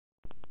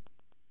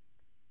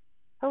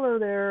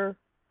hello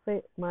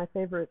there, my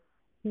favorite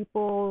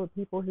people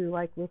who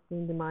like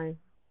listening to my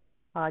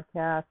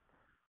podcast.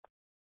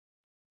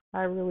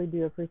 I really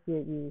do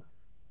appreciate you.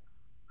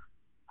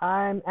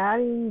 I'm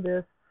adding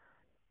this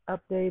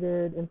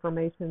updated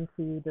information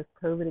to this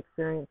COVID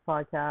experience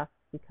podcast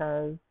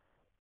because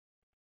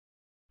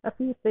a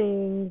few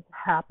things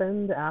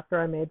happened after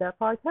I made that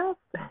podcast.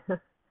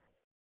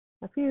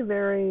 A few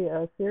very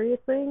serious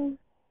things,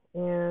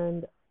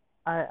 and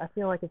I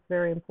feel like it's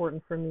very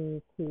important for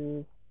me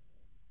to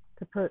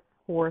put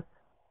forth,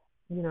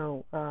 you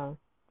know,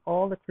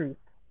 all the truth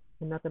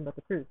and nothing but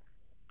the truth.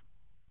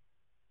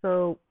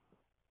 So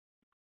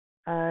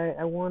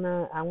I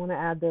wanna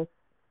add this.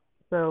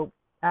 So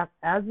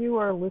as you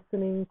are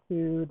listening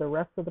to the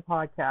rest of the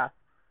podcast,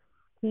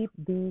 keep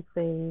these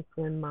things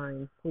in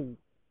mind, please.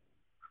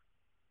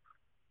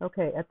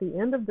 Okay, at the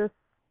end of this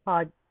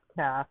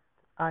podcast,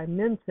 I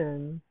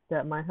mentioned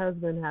that my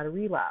husband had a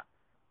relapse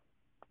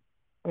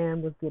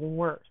and was getting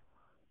worse.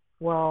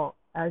 Well,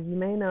 as you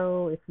may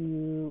know, if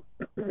you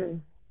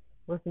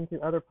listen to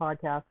other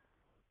podcasts,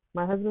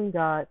 my husband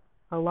got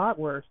a lot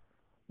worse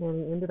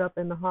and he ended up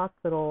in the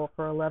hospital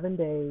for 11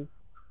 days.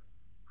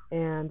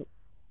 And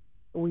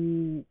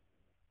we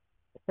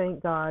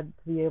thank God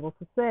to be able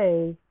to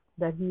say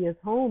that he is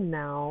home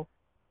now.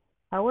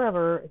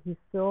 However, he's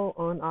still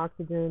on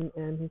oxygen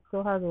and he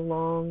still has a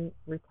long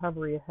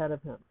recovery ahead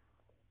of him.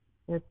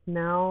 It's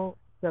now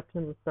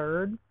September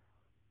 3rd,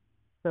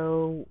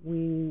 so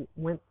we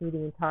went through the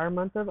entire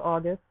month of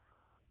August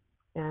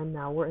and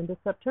now we're into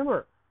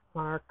September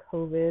on our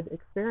COVID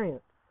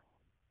experience.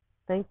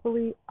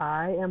 Thankfully,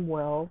 I am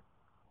well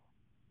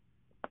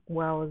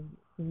as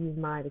you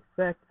might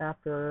expect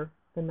after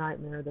the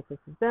nightmare that this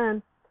has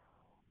been.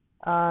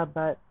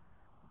 But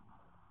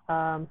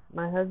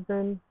my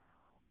husband,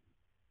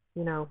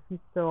 he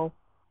still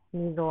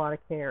needs a lot of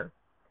care.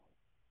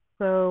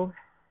 So,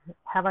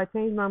 have I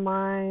changed my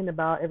mind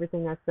about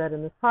everything I said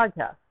in this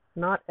podcast?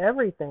 Not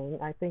everything.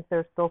 I think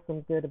there's still some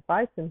good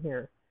advice in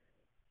here.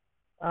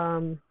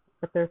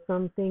 But there's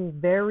something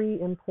very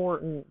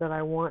important that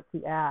I want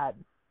to add,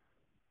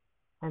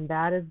 and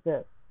that is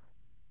this.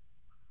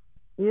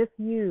 If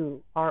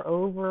you are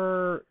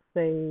over,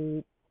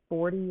 say,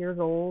 40 years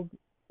old,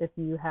 if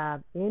you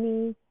have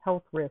any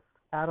health risks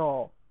at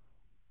all,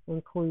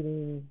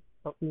 including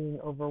being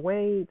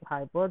overweight,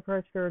 high blood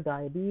pressure,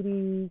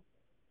 diabetes,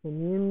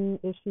 immune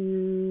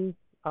issues,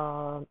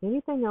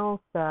 anything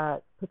else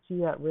that puts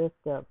you at risk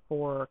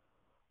for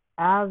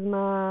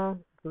asthma,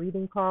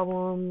 breathing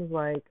problems,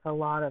 like a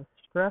lot of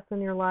stress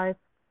in your life,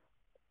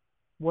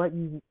 what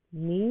you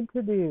need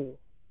to do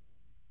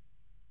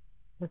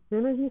as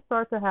soon as you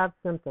start to have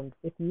symptoms,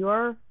 if you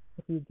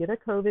get a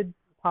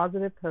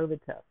positive COVID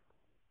test,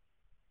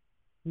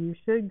 you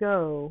should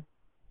go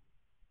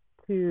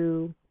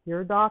to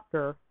your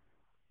doctor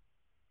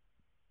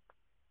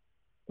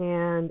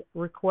and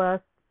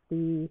request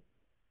the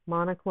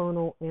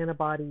monoclonal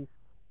antibodies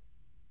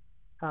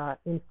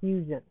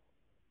infusion.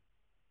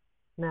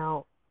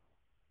 Now,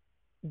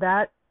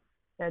 that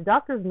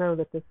doctors know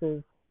that this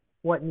is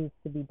what needs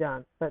to be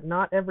done, but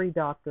not every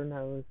doctor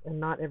knows, and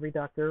not every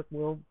doctor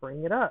will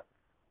bring it up.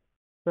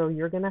 So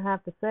you're going to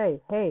have to say,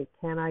 hey,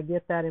 can I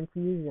get that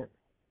infusion?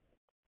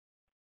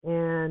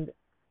 And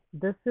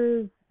this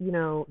is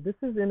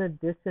in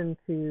addition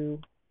to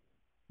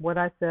what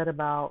I said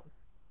about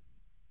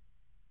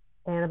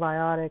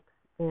antibiotics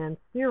and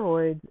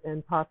steroids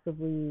and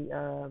possibly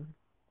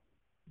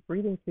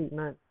breathing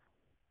treatments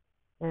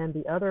and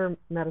the other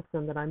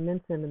medicine that I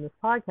mentioned in this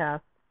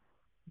podcast.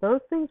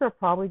 Those things are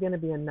probably going to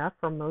be enough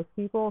for most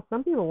people.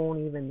 Some people won't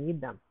even need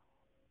them.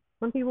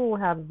 Some people will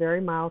have a very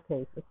mild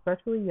case,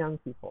 especially young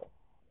people.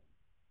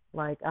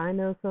 Like I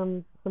know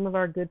some of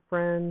our good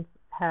friends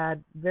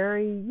had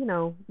very,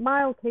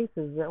 mild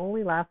cases that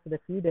only lasted a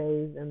few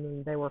days and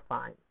then they were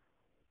fine.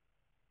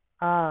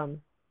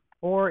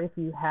 Or if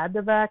you had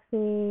the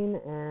vaccine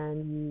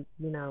and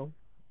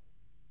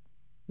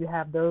you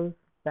have those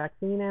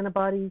vaccine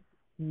antibodies,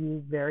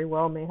 you very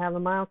well may have a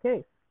mild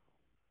case.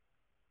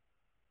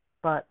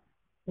 But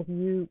if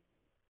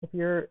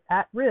you're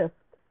at risk,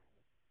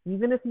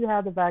 even if you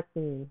have the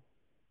vaccine,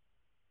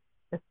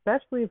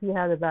 especially if you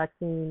had the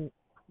vaccine,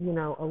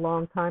 a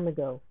long time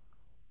ago,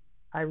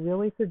 I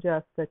really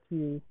suggest that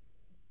you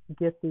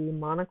get the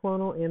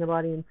monoclonal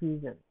antibody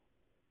infusion.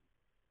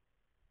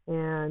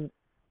 And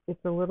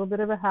it's a little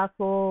bit of a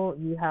hassle.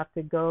 You have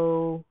to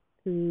go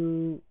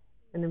to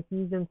an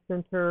infusion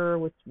center,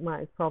 which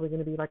is probably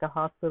going to be like a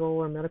hospital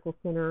or medical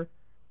center,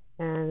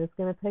 and it's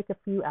going to take a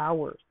few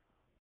hours.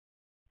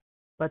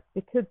 But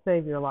it could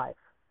save your life,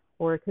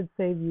 or it could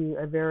save you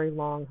a very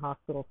long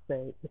hospital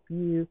stay.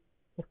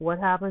 If what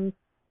happens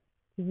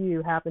to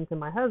you happened to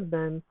my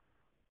husband,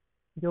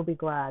 you'll be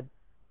glad.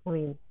 I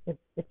mean,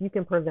 if you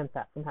can prevent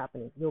that from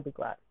happening, you'll be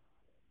glad.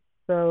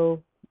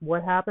 So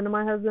what happened to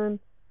my husband?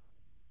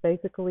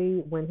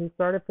 Basically, when he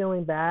started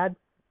feeling bad,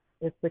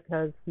 it's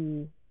because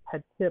he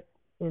had tipped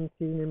into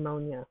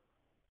pneumonia.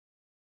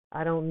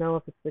 I don't know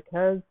if it's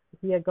because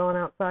he had gone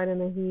outside in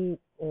the heat,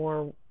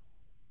 or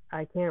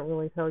I can't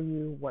really tell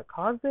you what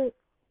caused it,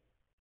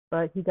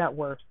 but he got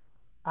worse.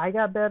 I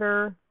got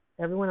better,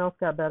 everyone else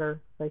got better,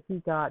 but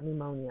he got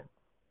pneumonia.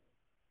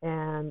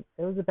 And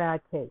it was a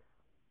bad case.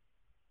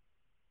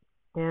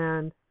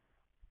 And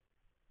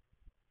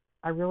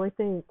I really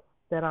think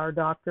that our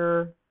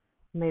doctor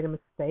made a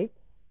mistake.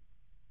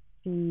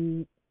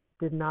 She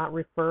did not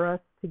refer us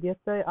to get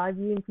the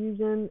IV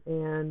infusion,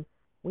 and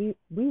we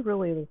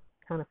really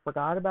kind of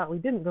forgot about it. We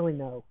didn't really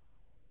know.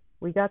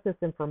 We got this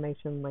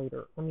information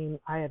later. I mean,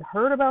 I had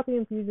heard about the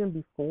infusion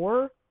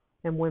before,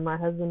 and when my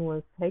husband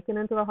was taken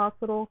into the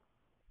hospital,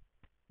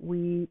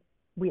 we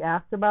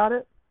asked about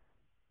it,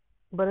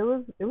 but it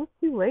was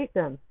too late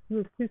then. He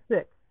was too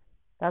sick.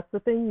 That's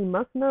the thing you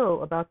must know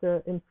about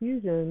the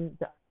infusion,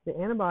 the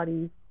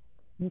antibodies.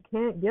 You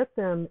can't get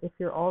them if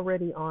you're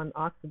already on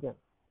oxygen.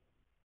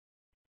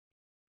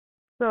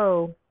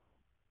 So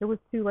it was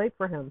too late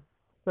for him.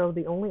 So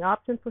the only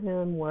option for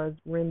him was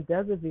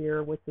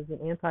remdesivir, which is an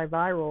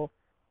antiviral,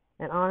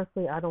 and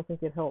honestly, I don't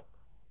think it helped.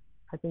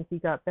 I think he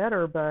got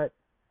better, but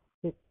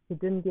he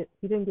didn't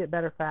get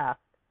better fast.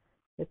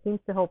 It seems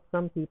to help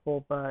some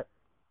people, but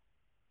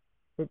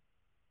it,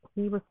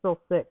 he was still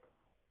sick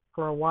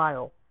for a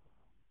while.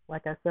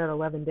 Like I said,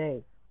 11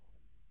 days.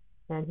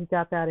 And he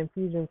got that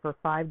infusion for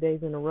 5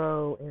 days in a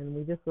row, and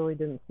we just really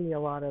didn't see a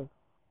lot of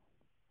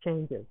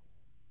changes.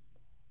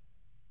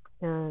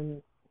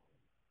 And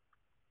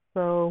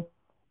so,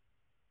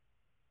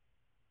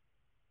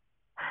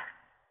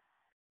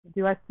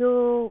 do I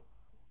still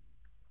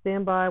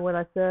stand by what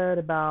I said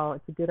about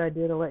it's a good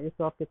idea to let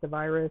yourself get the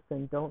virus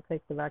and don't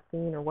take the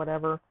vaccine or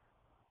whatever?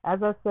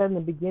 As I said in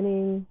the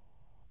beginning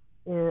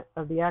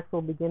of the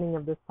actual beginning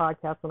of this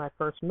podcast when I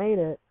first made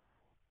it,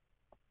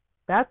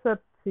 that's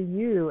up to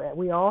you.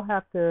 We all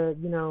have to,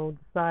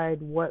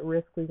 decide what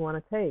risk we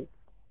want to take.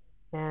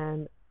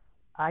 And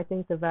I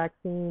think the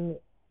vaccine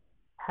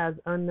has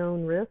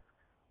unknown risks,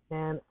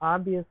 and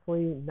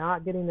obviously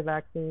not getting the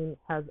vaccine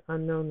has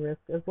unknown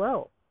risks as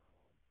well.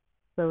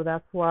 So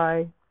that's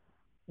why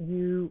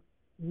you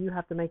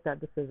have to make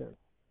that decision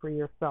for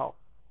yourself.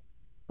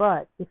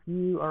 But if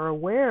you are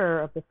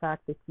aware of the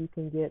fact that you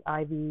can get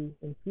IV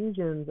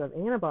infusions of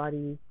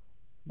antibodies,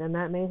 then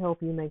that may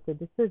help you make the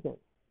decision.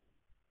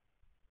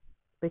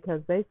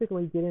 Because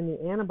basically getting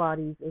the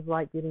antibodies is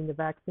like getting the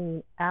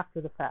vaccine after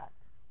the fact,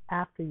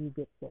 after you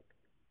get sick.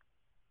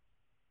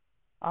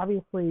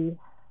 Obviously,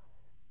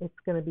 it's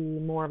going to be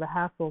more of a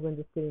hassle than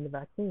just getting the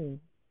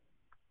vaccine,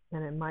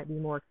 and it might be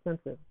more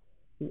expensive.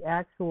 The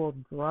actual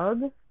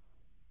drug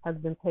has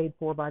been paid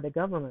for by the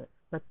government,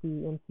 but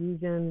the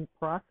infusion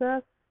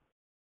process,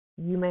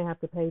 you may have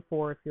to pay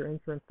for if your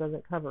insurance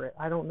doesn't cover it.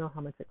 I don't know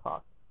how much it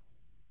costs,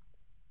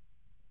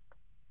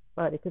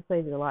 but it could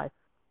save your life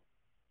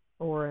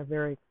or a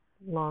very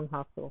long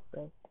hospital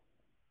stay.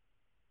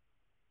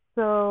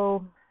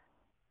 So,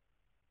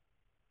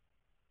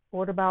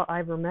 what about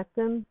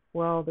ivermectin?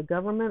 Well, the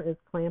government is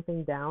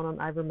clamping down on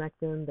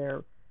ivermectin.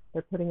 They're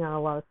putting out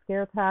a lot of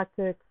scare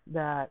tactics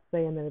that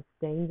saying that it's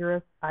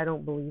dangerous. I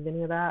don't believe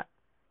any of that.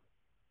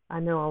 I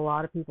know a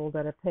lot of people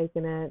that have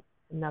taken it,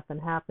 nothing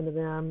happened to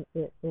them.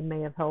 It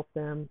may have helped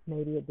them,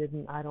 maybe it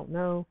didn't, I don't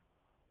know.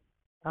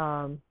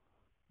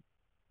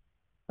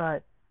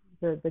 But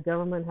the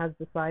government has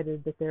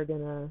decided that they're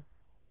going to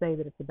say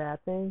that it's a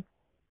bad thing.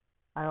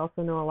 I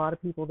also know a lot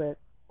of people that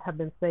have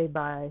been saved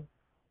by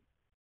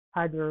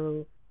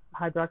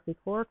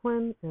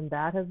hydroxychloroquine, and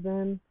that has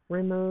been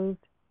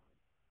removed.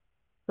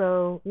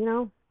 So,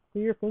 do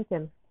your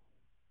thinking.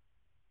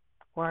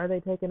 Why are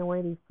they taking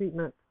away these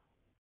treatments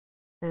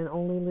and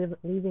only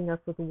leaving us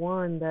with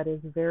one that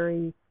is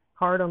very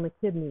hard on the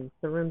kidneys?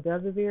 The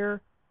remdesivir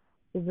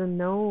is a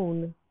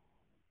known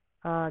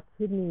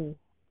kidney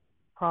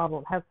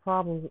problem, has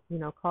problems,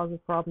 causes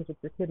problems with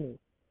your kidneys.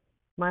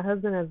 My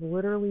husband has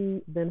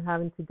literally been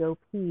having to go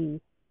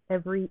pee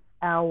every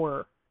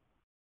hour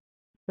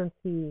since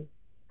he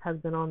has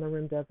been on the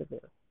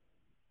remdesivir.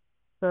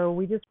 So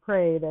we just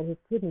pray that his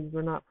kidneys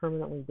were not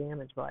permanently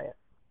damaged by it.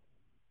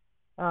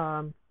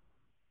 The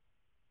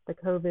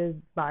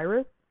COVID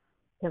virus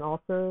can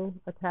also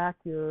attack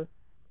your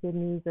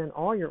kidneys and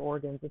all your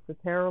organs. It's a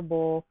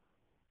terrible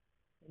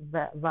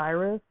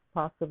virus,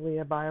 possibly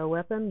a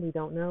bioweapon. We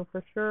don't know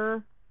for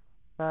sure.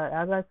 But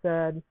as I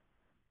said,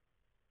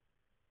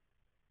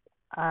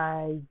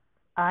 I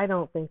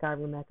don't think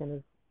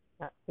ivermectin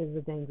is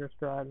a dangerous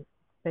drug.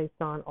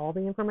 Based on all the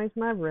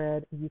information I've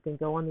read, you can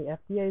go on the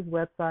FDA's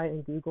website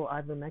and Google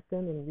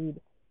ivermectin and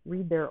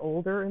read their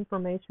older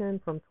information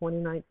from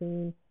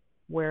 2019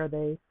 where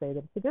they say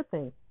that it's a good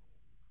thing.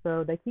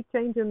 So they keep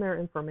changing their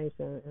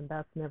information, and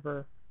that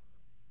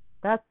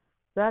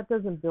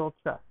doesn't build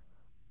trust.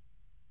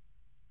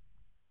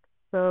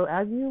 So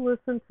as you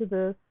listen to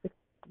the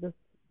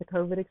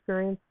COVID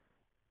experience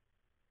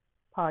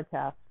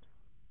podcast,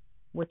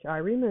 which I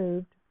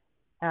removed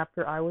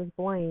after I was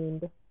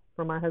blamed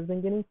for my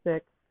husband getting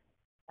sick,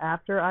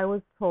 after I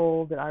was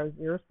told that I was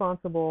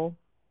irresponsible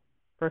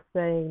for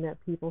saying that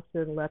people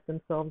should let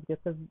themselves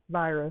get the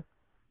virus,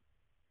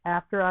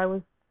 after I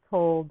was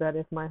told that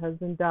if my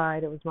husband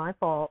died, it was my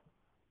fault,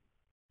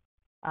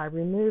 I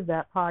removed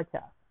that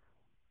podcast.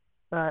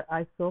 But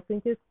I still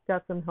think it's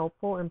got some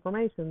helpful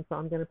information, so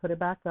I'm going to put it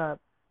back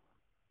up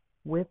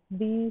with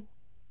the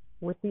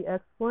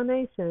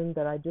explanation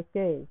that I just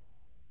gave.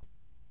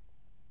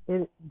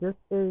 This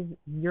is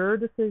your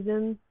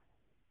decision.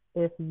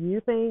 If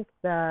you think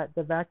that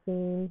the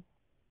vaccine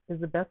is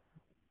the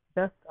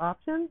best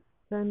option,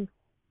 then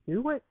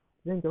do it.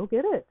 Then go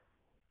get it.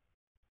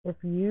 If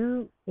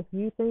you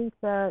think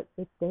that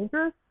it's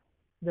dangerous,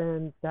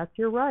 then that's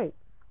your right.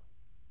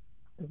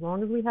 As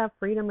long as we have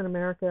freedom in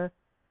America,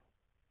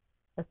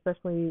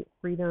 especially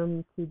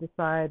freedom to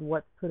decide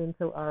what's put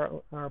into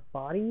our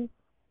bodies,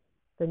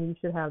 then you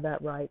should have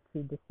that right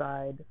to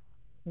decide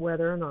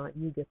whether or not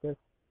you get this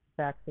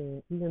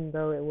vaccine, even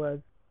though it was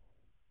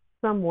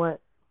somewhat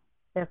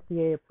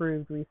FDA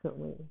approved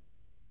recently.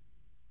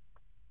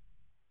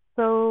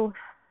 So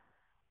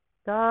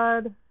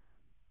God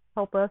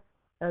help us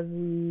as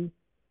we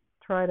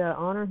try to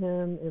honor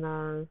him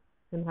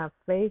and have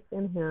faith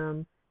in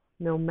him,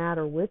 no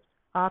matter which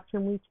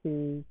option we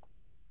choose,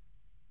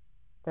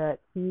 that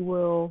his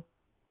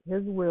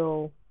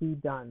will be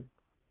done.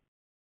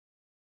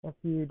 If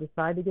you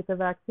decide to get the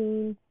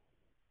vaccine,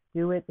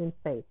 do it in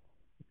faith.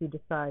 If you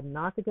decide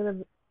not to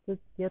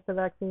get the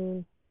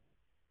vaccine,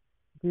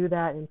 do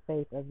that in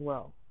faith as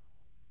well.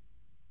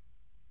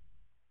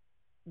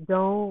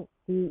 Don't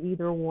do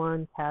either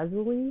one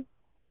casually,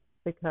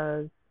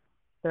 because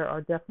there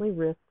are definitely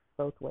risks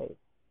both ways.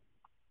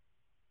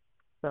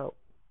 So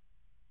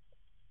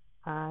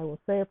I will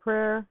say a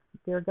prayer.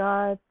 Dear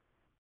God,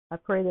 I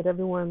pray that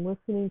everyone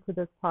listening to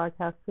this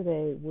podcast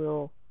today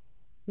will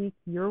seek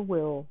your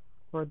will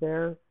for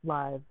their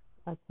lives.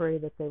 I pray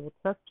that they will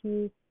trust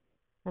you,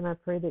 and I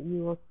pray that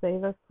you will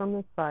save us from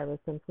this virus,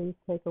 and please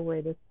take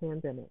away this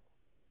pandemic.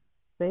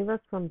 Save us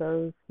from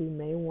those who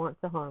may want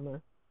to harm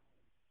us,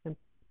 and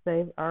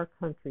save our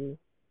country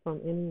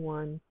from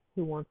anyone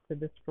who wants to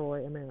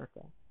destroy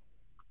America.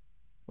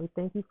 We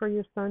thank you for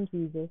your Son,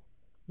 Jesus.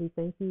 We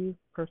thank you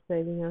for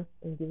saving us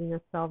and giving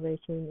us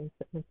salvation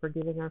and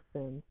forgiving our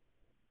sins.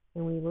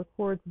 And we look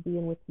forward to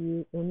being with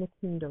you in the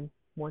kingdom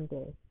one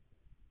day.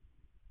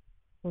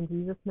 In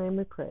Jesus' name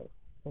we pray.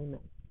 Amen.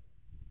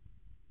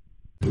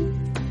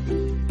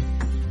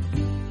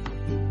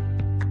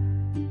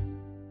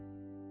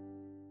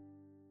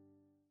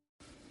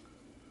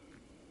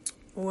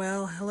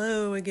 Well,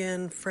 hello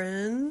again,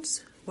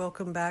 friends.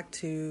 Welcome back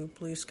to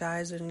Blue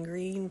Skies and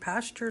Green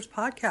Pastures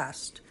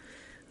podcast.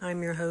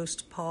 I'm your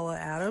host, Paula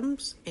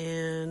Adams,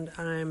 and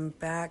I'm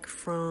back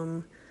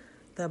from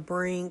the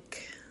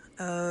brink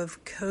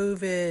of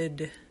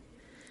COVID.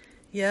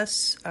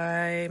 Yes,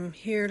 I'm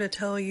here to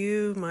tell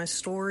you my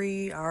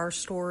story. Our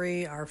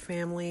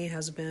family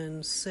has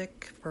been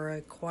sick for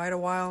quite a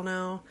while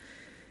now,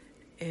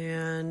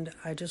 and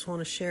I just want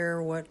to share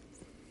a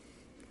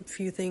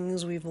few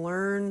things we've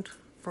learned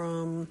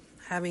from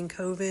having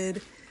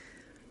COVID,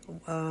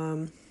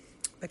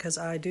 because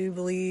I do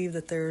believe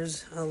that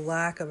there's a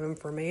lack of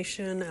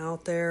information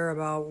out there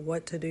about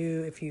what to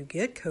do if you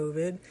get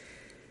COVID,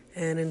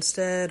 and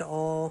instead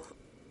all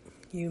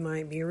you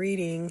might be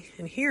reading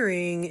and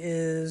hearing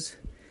is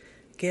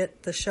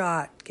get the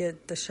shot,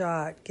 get the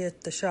shot,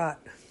 get the shot.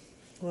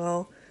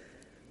 Well,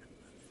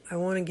 I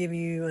want to give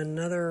you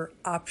another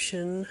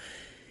option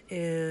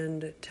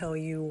and tell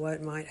you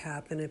what might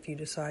happen if you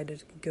decide to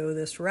go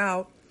this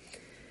route.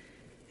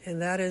 And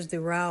that is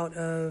the route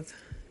of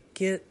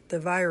get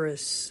the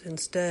virus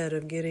instead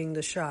of getting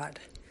the shot.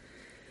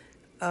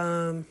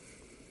 So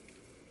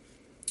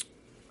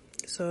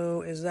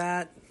is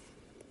that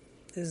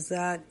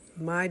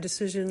my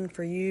decision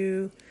for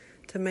you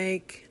to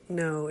make?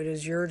 No, it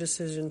is your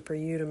decision for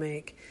you to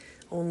make.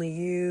 Only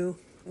you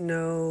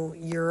know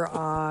your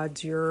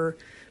odds, your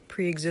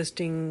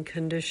pre-existing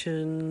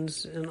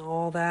conditions and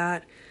all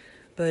that.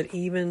 But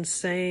even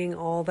saying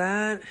all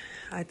that,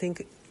 I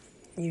think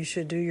you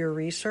should do your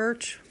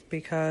research,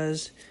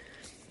 because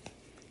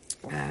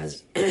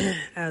as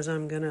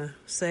I'm going to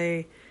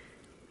say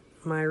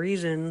my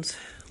reasons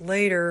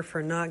later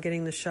for not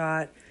getting the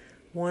shot,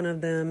 one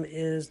of them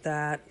is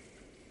that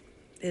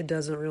it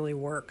doesn't really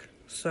work.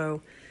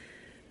 So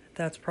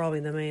that's probably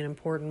the main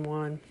important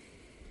one.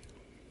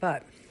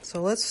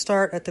 So let's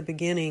start at the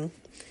beginning,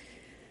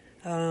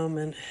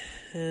 and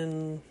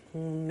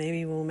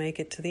maybe we'll make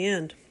it to the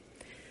end.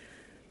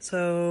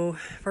 So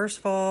first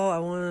of all, I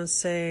want to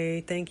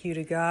say thank you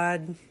to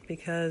God,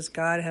 because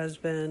God has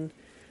been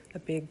a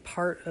big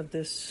part of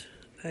this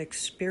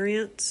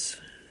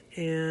experience.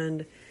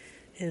 And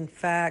in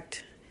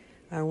fact,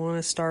 I want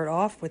to start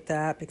off with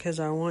that because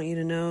I want you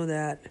to know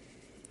that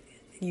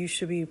you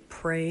should be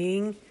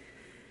praying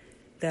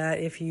that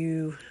if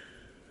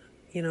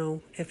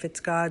if it's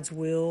God's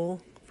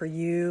will for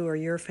you or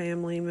your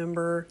family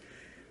member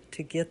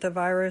to get the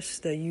virus,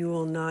 that you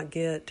will not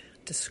get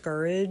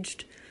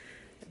discouraged,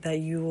 that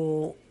you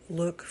will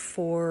look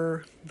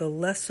for the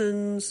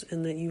lessons,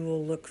 and that you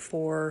will look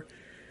for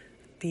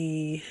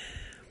the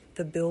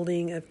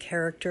building of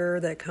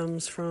character that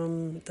comes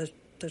from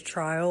the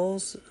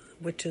trials,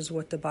 which is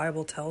what the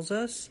Bible tells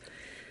us,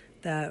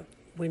 that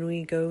when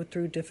we go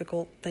through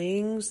difficult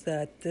things,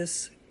 that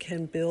this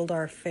can build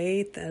our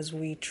faith as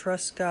we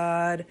trust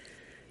God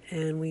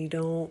and we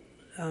don't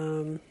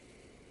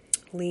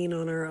lean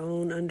on our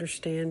own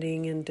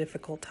understanding in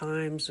difficult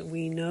times.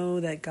 We know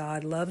that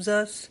God loves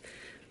us.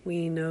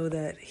 We know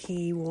that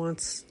He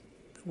wants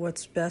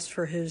what's best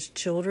for His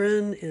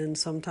children, and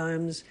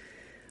sometimes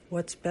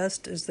what's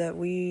best is that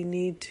we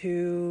need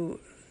to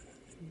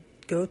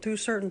go through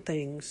certain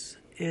things,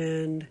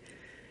 and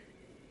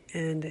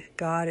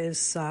God is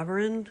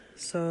sovereign,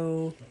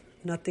 so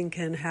nothing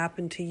can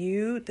happen to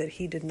you that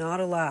He did not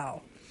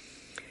allow.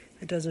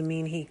 It doesn't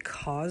mean He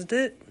caused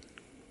it.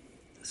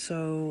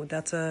 So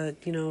that's a,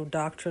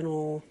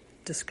 doctrinal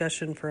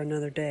discussion for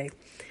another day.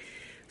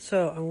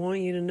 So I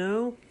want you to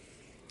know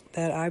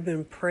that I've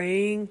been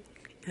praying,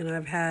 and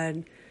I've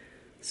had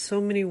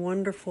so many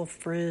wonderful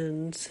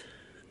friends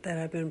that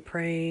have been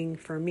praying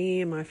for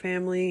me and my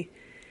family,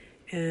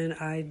 and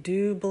I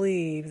do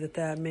believe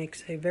that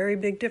makes a very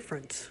big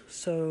difference.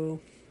 So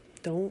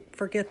don't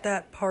forget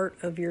that part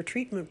of your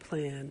treatment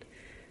plan.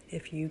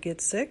 If you get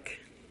sick,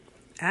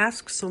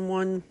 ask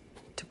someone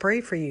to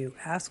pray for you.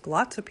 Ask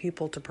lots of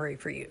people to pray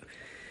for you.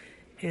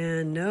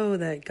 And know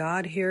that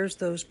God hears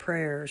those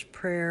prayers.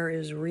 Prayer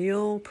is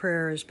real.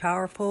 Prayer is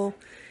powerful.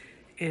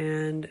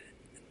 And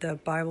the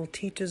Bible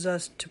teaches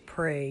us to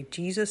pray.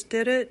 Jesus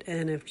did it.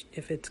 And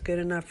if it's good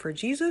enough for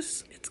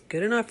Jesus, it's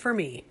good enough for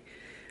me.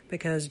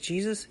 Because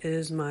Jesus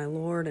is my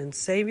Lord and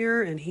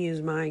Savior, and He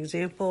is my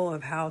example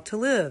of how to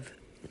live.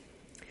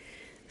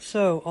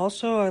 So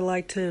also I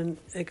like to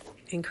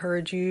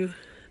encourage you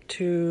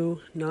to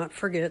not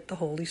forget the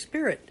Holy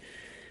Spirit.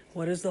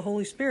 What is the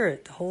Holy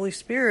Spirit? The Holy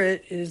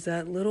Spirit is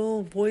that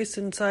little voice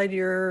inside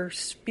your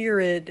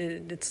spirit.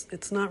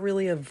 It's not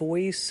really a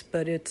voice,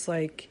 but it's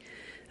like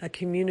a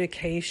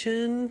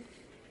communication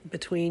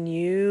between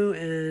you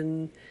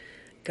and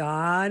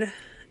God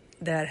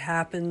that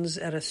happens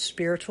at a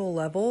spiritual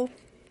level,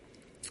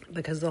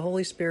 because the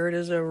Holy Spirit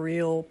is a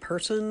real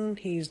person.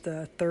 He's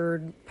the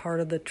third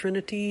part of the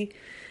Trinity,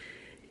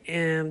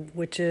 and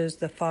which is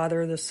the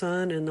Father, the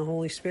Son, and the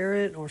Holy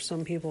Spirit, or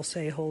some people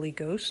say Holy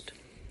Ghost.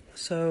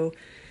 So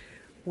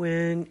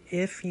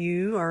if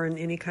you are in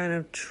any kind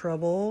of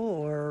trouble,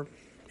 or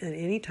at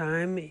any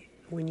time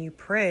when you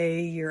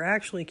pray, you're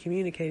actually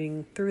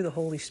communicating through the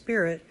Holy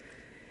Spirit.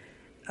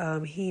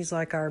 He's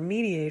like our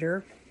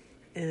mediator,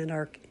 and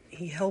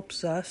He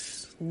helps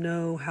us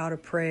know how to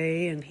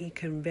pray, and He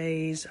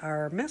conveys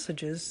our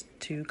messages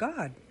to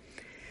God.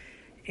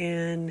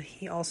 And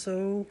He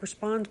also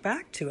responds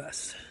back to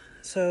us.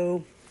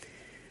 So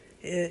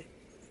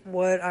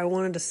what I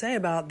wanted to say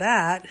about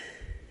that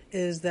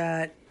is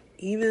that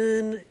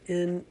even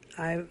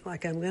I'm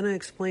going to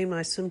explain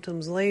my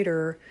symptoms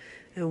later,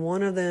 and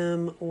one of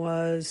them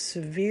was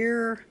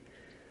severe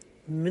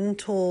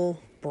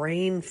mental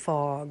brain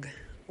fog,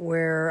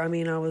 where, I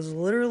was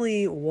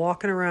literally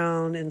walking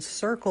around in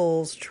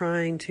circles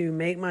trying to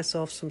make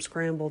myself some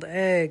scrambled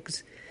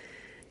eggs,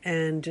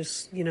 and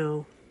just,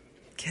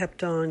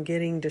 kept on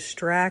getting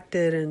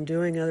distracted and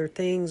doing other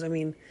things.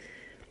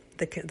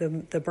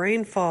 The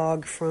brain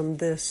fog from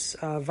this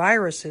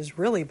virus is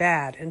really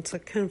bad, and it's a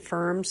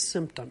confirmed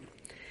symptom.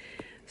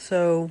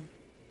 So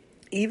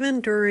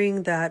even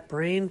during that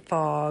brain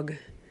fog,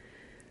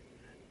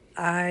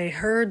 I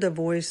heard the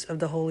voice of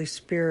the Holy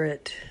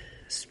Spirit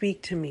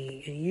speak to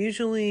me. And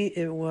usually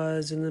it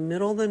was in the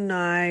middle of the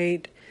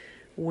night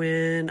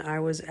when I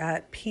was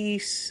at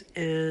peace,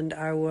 and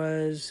I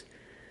would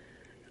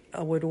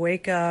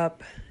wake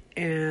up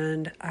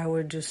and I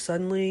would just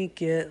suddenly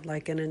get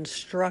like an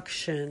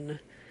instruction,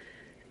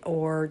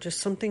 or just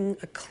something,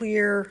 a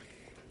clear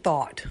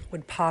thought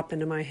would pop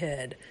into my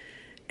head,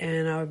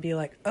 and I would be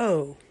like,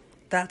 oh,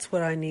 that's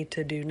what I need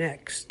to do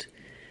next.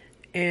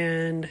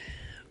 And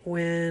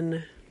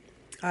when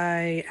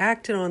I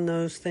acted on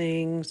those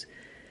things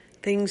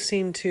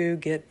seemed to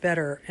get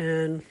better,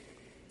 and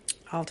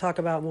I'll talk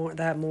about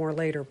that more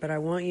later. But I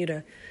want you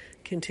to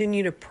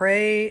continue to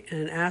pray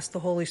and ask the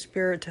Holy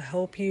Spirit to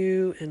help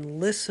you, and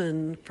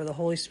listen for the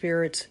Holy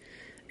Spirit's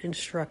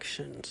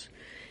instructions.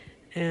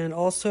 And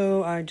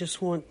also, I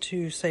just want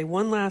to say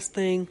one last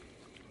thing,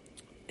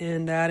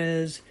 and that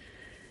is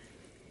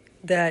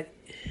that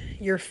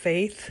your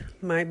faith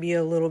might be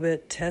a little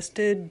bit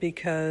tested,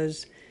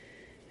 because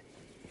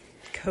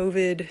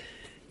COVID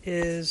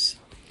is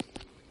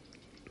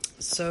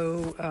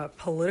so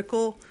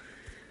political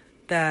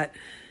that,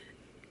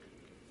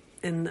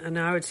 and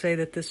I would say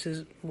that this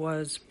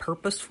was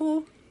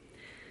purposeful,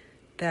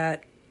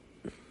 that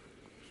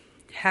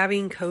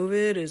having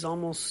COVID is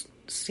almost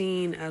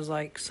seen as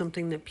like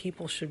something that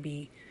people should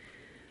be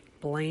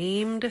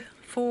blamed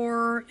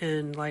for,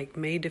 and like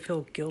made to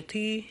feel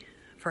guilty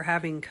for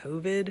having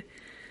COVID,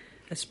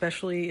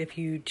 especially if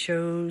you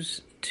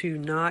chose to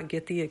not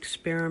get the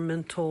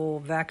experimental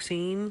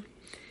vaccine.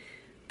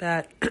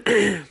 That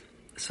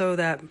so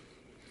that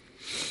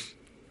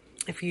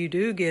if you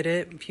do get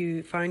it, if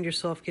you find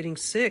yourself getting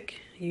sick,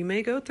 you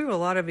may go through a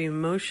lot of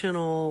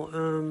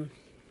emotional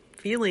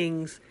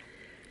feelings,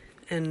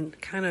 and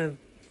kind of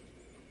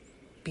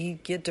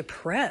get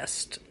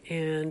depressed.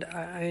 And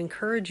I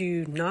encourage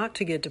you not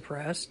to get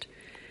depressed,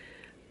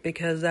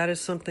 because that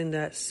is something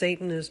that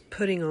Satan is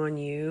putting on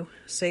you.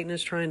 Satan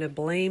is trying to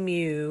blame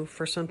you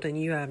for something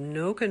you have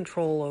no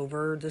control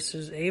over. This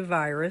is a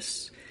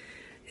virus.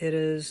 It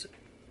is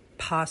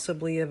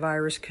possibly a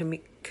virus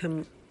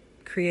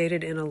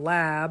created in a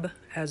lab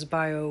as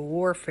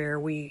biowarfare.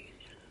 We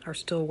are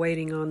still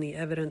waiting on the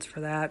evidence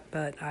for that,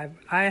 but I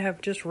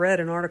have just read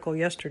an article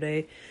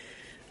yesterday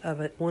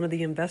of one of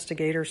the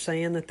investigators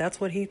saying that that's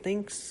what he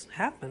thinks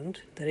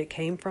happened, that it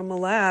came from a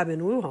lab in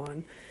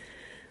Wuhan.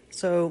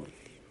 So,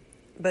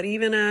 but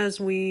even as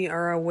we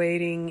are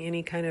awaiting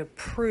any kind of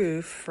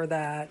proof for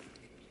that,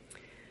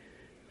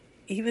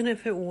 even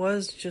if it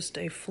was just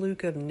a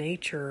fluke of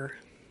nature,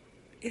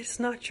 it's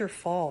not your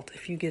fault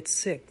if you get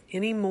sick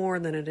any more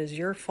than it is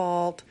your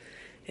fault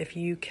if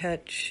you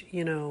catch,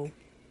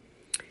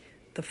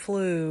 the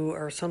flu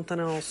or something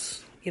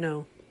else,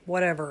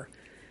 whatever.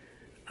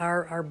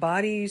 Our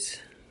bodies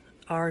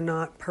are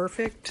not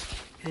perfect,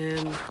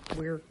 and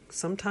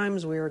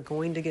sometimes we are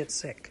going to get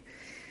sick.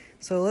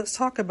 So let's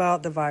talk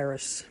about the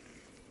virus.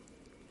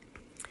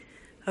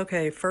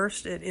 Okay,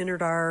 first it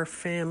entered our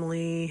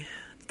family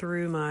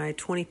through my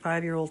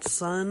 25-year-old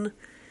son.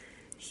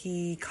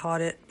 He caught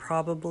it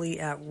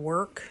probably at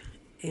work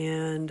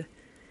and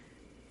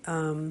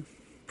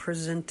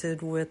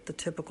presented with the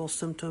typical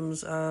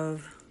symptoms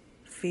of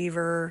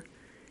fever,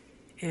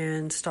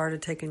 and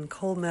started taking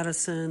cold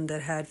medicine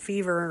that had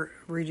fever,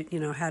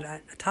 had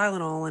a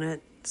Tylenol in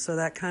it. So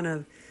that kind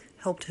of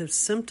helped his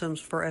symptoms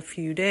for a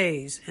few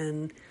days.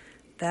 And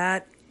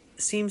that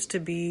seems to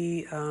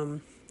be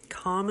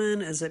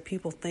common, is that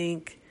people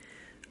think,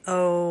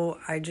 oh,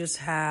 I just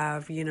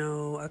have,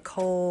 a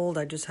cold,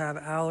 I just have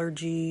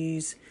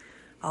allergies,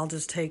 I'll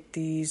just take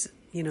these,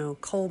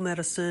 cold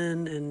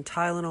medicine and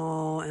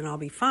Tylenol and I'll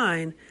be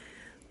fine.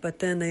 But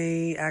then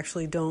they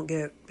actually don't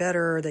get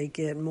better, they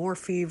get more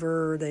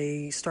fever,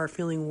 they start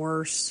feeling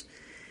worse.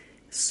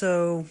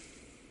 So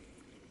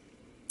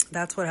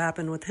that's what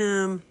happened with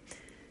him.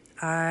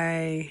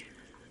 I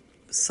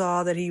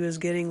saw that he was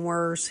getting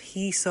worse,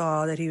 he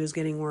saw that he was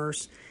getting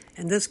worse.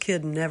 And this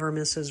kid never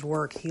misses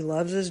work. He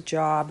loves his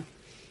job.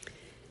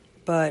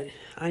 But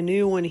I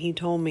knew when he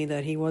told me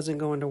that he wasn't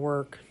going to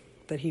work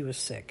that he was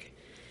sick.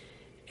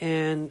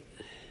 And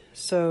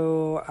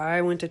so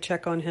I went to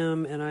check on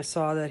him, and I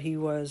saw that he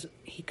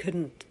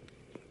couldn't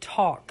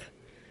talk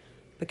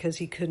because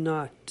he could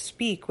not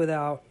speak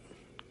without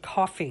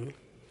coughing.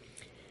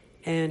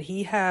 And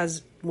he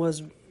has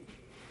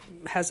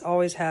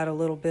always had a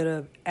little bit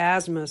of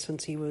asthma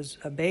since he was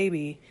a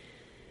baby.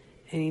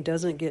 And he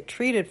doesn't get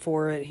treated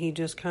for it. He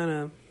just kind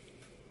of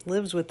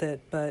lives with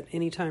it. But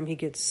anytime he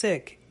gets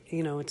sick,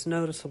 it's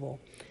noticeable.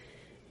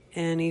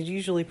 And he's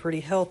usually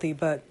pretty healthy,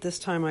 but this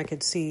time I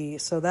could see.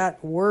 So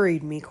that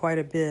worried me quite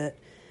a bit.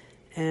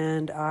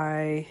 And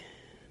I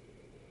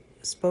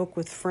spoke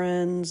with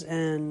friends,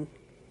 and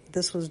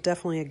this was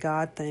definitely a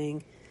God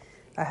thing.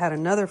 I had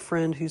another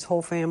friend whose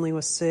whole family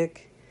was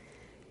sick,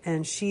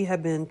 and she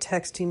had been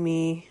texting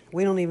me.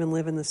 We don't even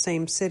live in the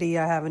same city.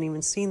 I haven't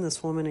even seen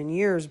this woman in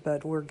years,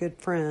 but we're good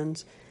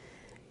friends.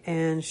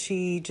 And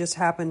she just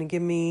happened to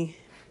give me,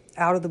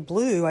 out of the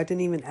blue, I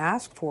didn't even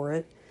ask for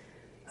it,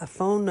 a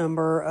phone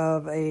number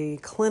of a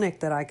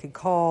clinic that I could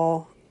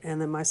call and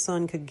that my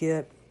son could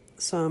get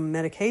some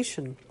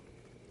medication.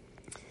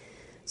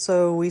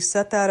 So we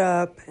set that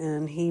up,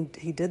 and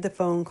he did the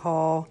phone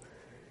call,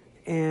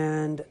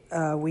 and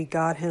we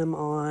got him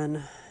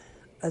on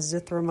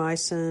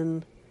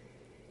azithromycin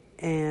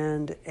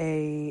and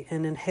an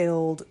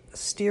inhaled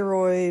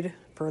steroid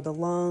for the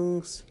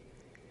lungs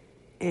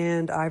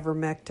and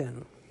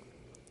ivermectin.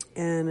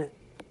 And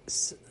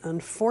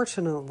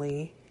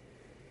unfortunately,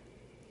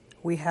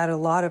 we had a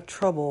lot of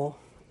trouble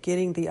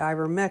getting the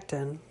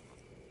ivermectin,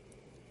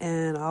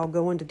 and I'll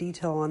go into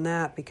detail on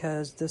that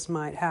because this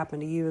might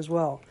happen to you as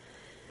well.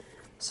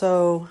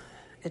 So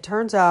it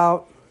turns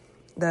out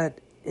that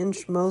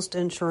most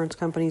insurance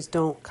companies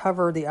don't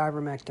cover the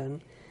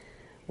ivermectin.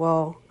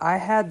 Well, I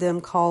had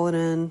them call it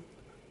in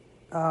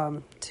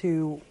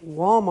to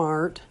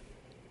Walmart,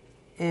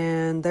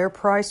 and their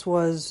price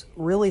was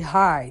really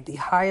high, the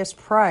highest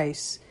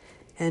price.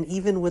 And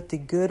even with the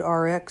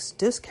GoodRx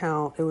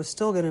discount, it was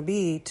still going to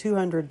be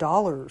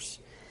 $200,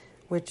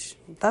 which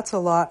that's a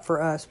lot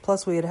for us.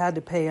 Plus, we had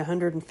to pay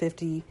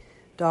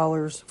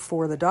 $150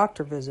 for the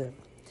doctor visit.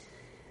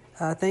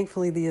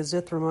 Thankfully, the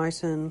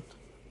azithromycin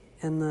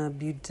and the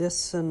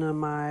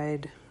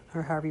budesonide,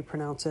 or however you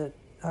pronounce it,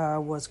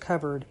 was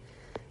covered,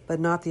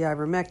 but not the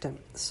ivermectin.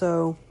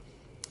 So,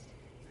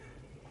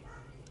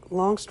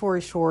 long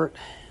story short,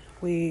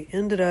 we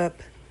ended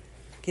up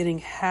getting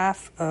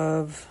half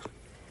of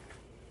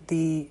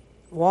the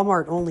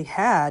Walmart only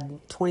had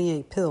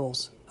 28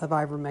 pills of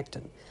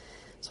ivermectin.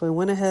 So we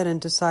went ahead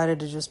and decided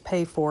to just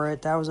pay for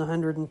it. That was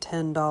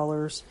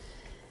 $110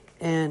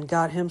 and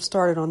got him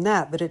started on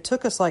that. But it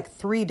took us like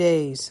 3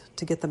 days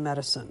to get the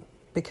medicine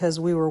because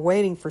we were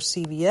waiting for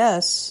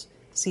CVS.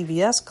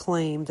 CVS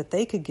claimed that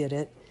they could get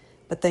it,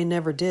 but they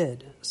never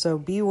did. So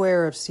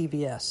beware of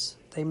CVS.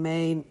 They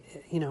may,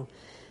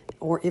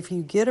 or if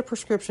you get a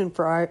prescription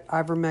for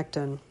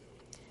ivermectin,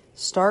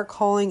 start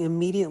calling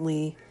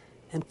immediately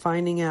and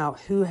finding out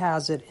who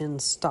has it in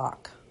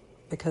stock,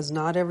 because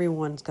not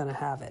everyone's going to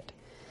have it.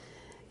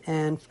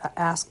 And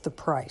ask the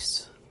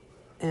price.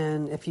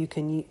 And if you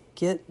can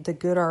get the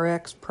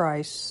GoodRx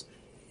price,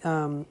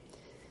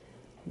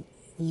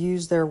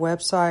 use their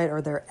website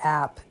or their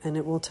app, and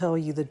it will tell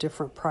you the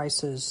different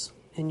prices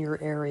in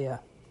your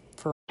area.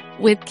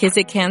 With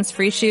Kizik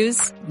hands-free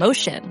shoes,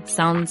 motion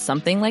sounds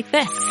something like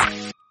this.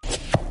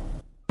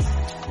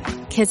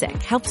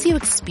 Kizik helps you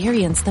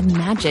experience the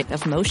magic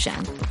of motion.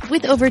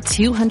 With over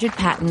 200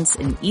 patents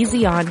and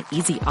easy-on,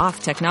 easy-off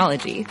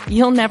technology,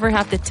 you'll never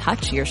have to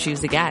touch your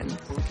shoes again.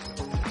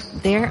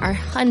 There are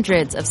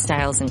hundreds of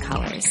styles and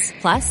colors,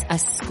 plus a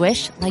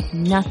squish like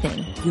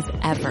nothing you've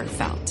ever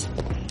felt.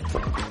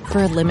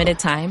 For a limited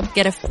time,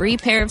 get a free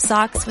pair of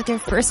socks with your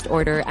first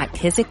order at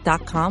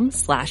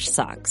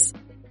kizik.com/socks.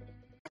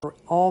 For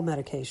all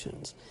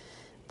medications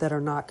that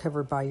are not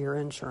covered by your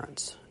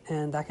insurance.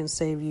 And that can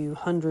save you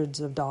hundreds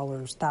of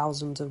dollars,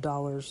 thousands of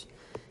dollars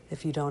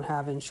if you don't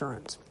have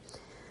insurance.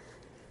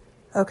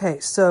 Okay,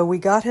 so we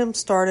got him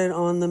started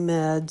on the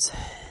meds.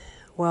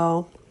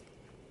 Well,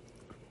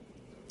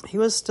 he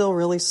was still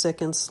really sick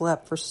and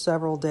slept for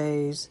several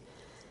days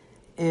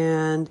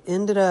and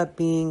ended up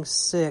being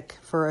sick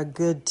for a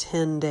good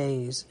 10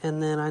 days.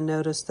 And then I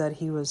noticed that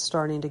he was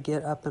starting to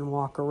get up and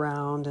walk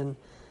around, and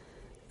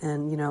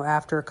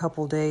after a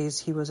couple days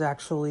he was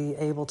actually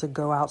able to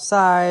go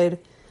outside.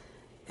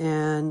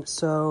 And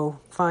so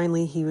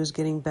finally he was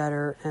getting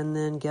better, and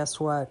then guess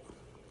what?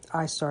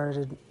 I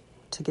started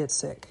to get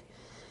sick.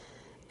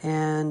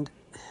 And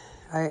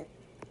I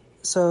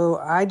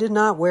did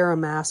not wear a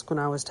mask when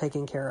I was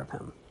taking care of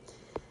him.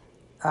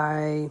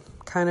 I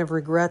kind of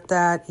regret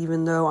that,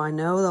 even though I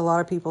know that a lot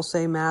of people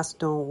say masks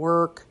don't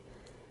work.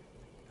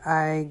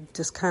 I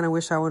just kind of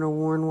wish I would have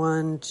worn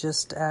one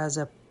just as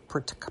a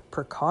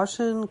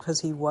precaution, because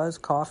he was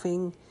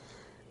coughing,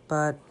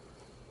 but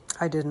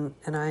I didn't,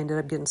 and I ended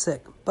up getting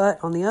sick. But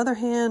on the other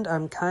hand,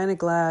 I'm kind of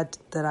glad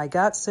that I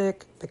got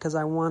sick, because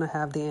I want to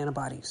have the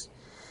antibodies.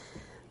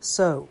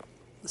 So,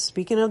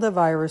 speaking of the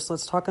virus,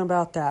 let's talk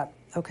about that.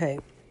 Okay,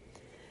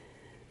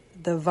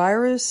 the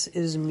virus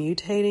is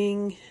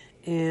mutating,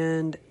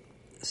 and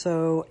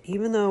so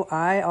even though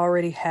I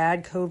already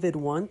had COVID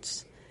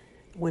once,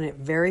 when it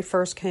very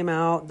first came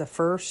out, the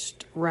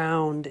first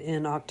round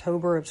in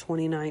October of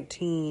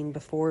 2019,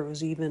 before it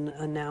was even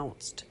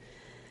announced,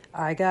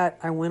 I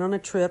went on a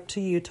trip to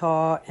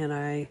Utah, and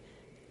I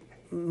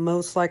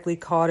most likely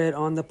caught it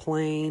on the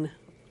plane,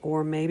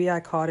 or maybe I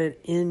caught it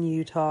in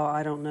Utah,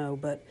 I don't know,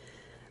 but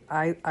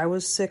I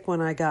was sick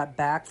when I got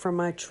back from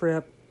my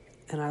trip,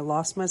 and I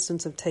lost my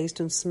sense of taste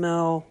and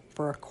smell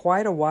for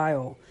quite a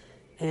while,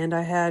 and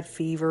I had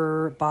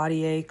fever,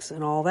 body aches,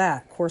 and all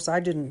that. Of course, I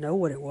didn't know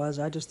what it was.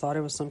 I just thought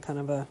it was some kind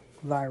of a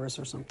virus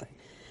or something.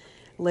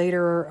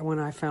 Later, when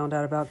I found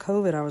out about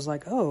COVID, I was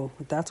like, oh,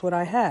 that's what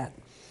I had.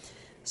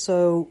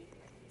 So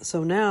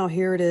now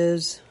here it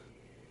is,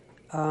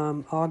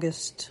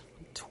 August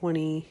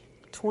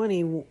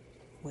 2020,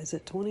 was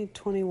it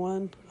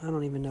 2021? I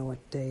don't even know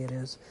what day it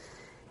is.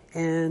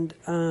 And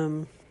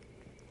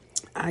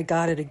I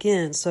got it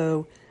again.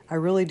 So I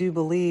really do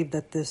believe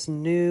that this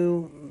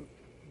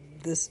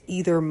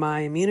either my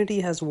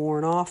immunity has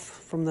worn off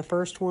from the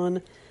first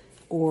one,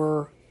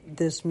 or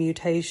this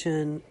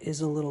mutation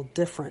is a little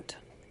different.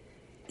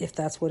 If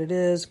that's what it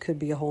is, could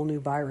be a whole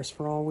new virus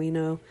for all we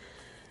know.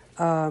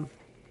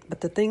 But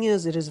the thing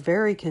is, it is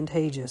very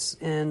contagious,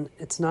 and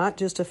it's not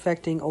just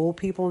affecting old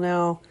people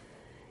now.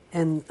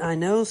 And I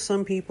know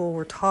some people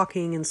were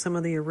talking in some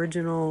of the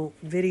original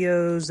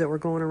videos that were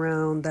going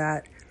around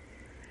that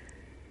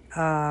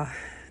the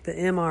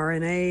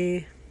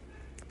mRNA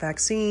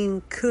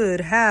vaccine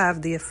could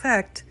have the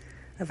effect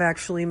of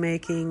actually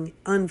making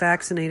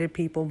unvaccinated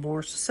people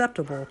more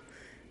susceptible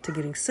to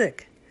getting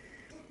sick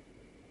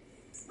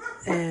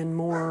and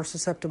more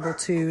susceptible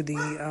to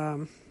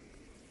the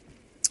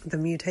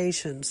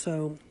mutation.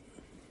 So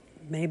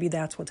maybe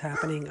that's what's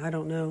happening. I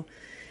don't know.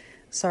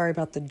 Sorry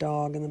about the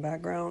dog in the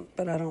background,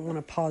 but I don't want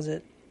to pause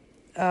it.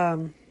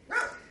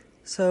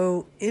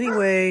 So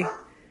anyway,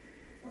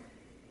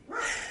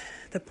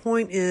 the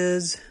point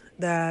is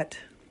that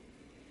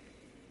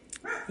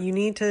you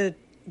need to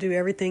do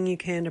everything you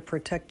can to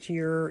protect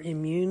your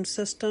immune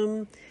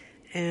system.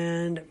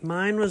 And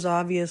mine was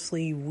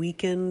obviously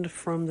weakened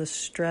from the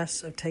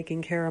stress of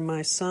taking care of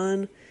my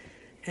son.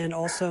 And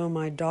also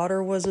my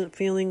daughter wasn't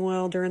feeling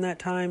well during that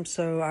time,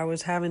 so I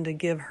was having to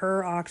give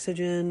her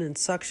oxygen and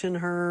suction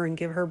her and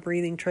give her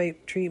breathing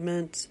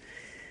treatments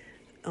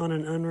on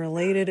an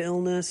unrelated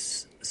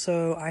illness.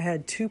 So I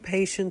had 2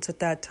 patients at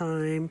that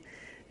time,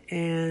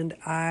 and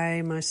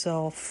I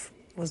myself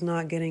was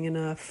not getting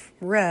enough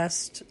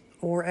rest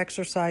or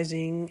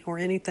exercising or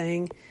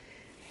anything,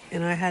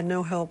 and I had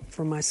no help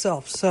for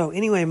myself. So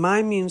anyway, my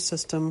immune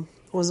system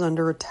was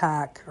under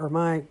attack, or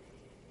my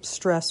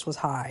stress was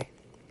high.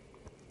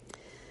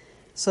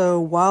 So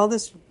while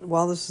this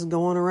is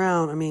going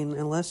around, I mean,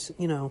 unless,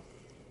 you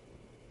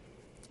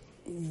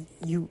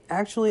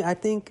actually, I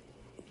think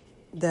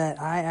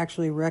that I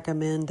actually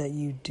recommend that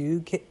you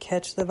do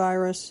catch the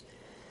virus,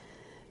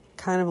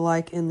 kind of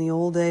like in the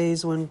old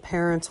days when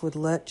parents would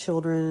let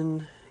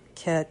children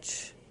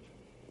catch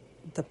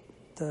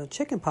the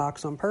chicken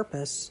pox on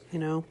purpose,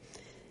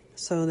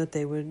 so that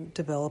they would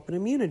develop an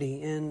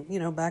immunity.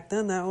 And, back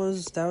then that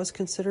was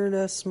considered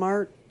a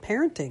smart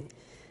parenting.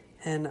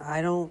 And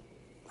I don't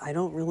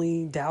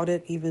really doubt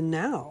it even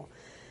now.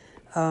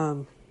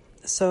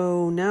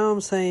 So now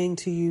I'm saying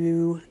to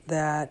you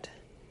that,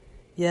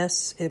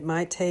 yes, it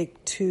might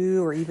take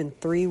 2 or even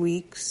 3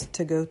 weeks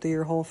to go through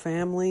your whole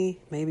family,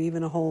 maybe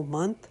even a whole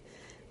month.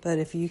 But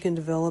if you can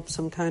develop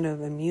some kind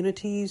of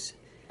immunities,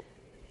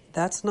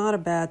 that's not a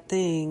bad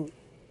thing.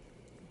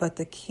 But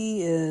the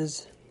key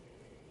is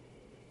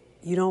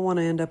you don't want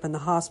to end up in the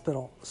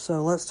hospital.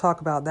 So let's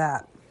talk about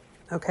that.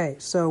 Okay,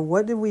 so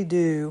what did we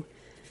do?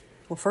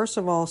 Well, first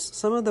of all,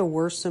 some of the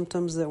worst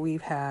symptoms that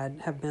we've had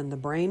have been the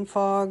brain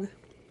fog,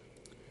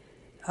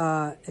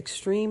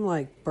 extreme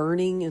like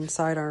burning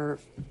inside our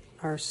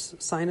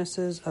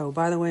sinuses. Oh,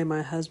 by the way,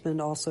 my husband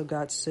also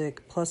got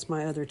sick, plus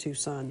my other 2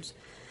 sons.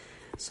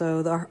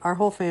 So our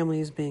whole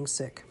family is being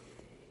sick.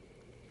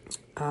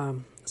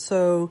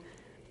 So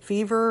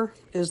fever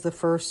is the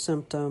first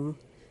symptom,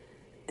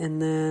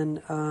 and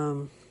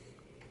then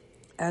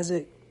as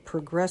it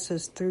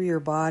progresses through your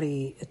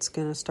body, it's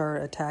going to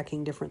start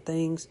attacking different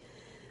things.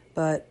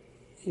 But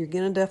you're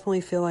going to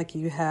definitely feel like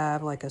you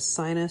have like a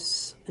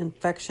sinus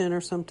infection or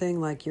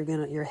something. Like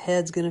your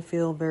head's going to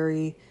feel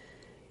very,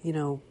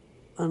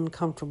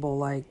 uncomfortable.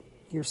 Like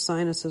your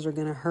sinuses are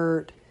going to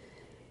hurt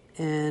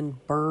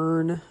and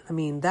burn. I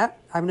mean, that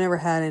I've never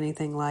had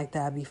anything like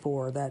that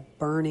before, that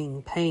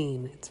burning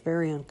pain. It's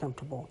very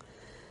uncomfortable.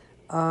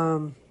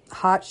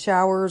 Hot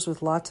showers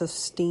with lots of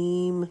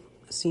steam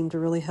seem to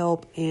really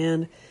help,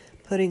 and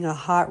putting a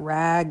hot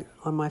rag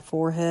on my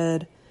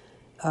forehead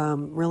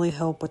really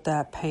help with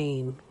that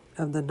pain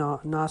of the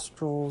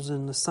nostrils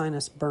and the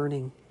sinus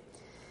burning.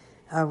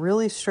 A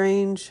really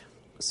strange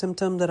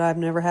symptom that I've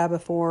never had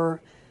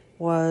before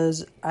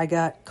was I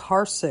got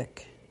car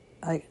sick.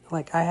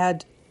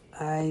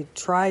 I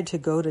tried to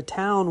go to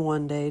town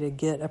one day to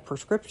get a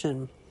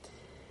prescription,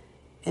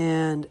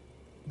 and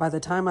by the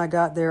time I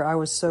got there, I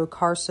was so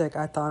car sick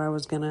I thought I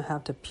was going to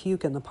have to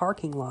puke in the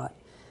parking lot,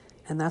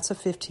 and that's a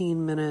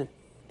 15-minute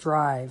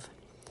drive.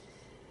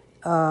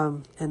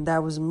 And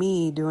that was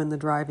me doing the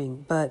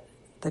driving. But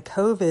the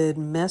COVID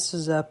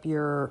messes up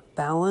your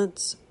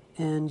balance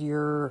and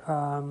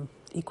your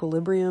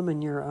equilibrium,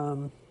 and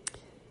your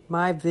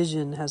my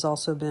vision has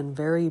also been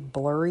very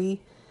blurry.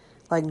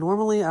 Like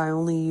normally I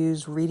only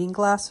use reading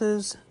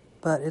glasses,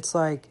 but it's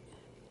like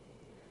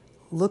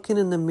looking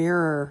in the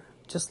mirror,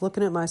 just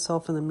looking at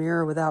myself in the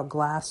mirror without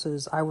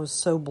glasses, I was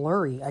so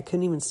blurry. I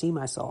couldn't even see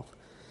myself.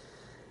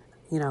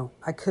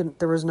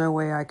 There was no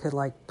way I could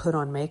like put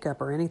on makeup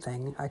or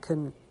anything.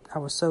 I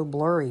was so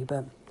blurry,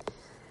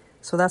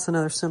 so that's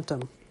another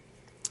symptom.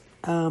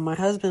 My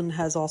husband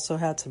has also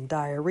had some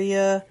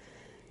diarrhea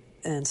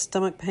and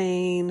stomach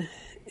pain,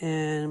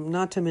 and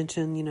not to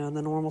mention,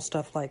 the normal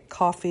stuff like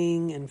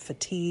coughing and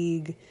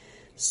fatigue.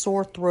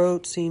 Sore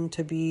throat seemed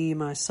to be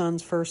my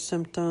son's first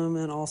symptom,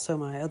 and also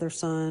my other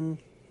son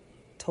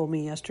told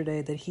me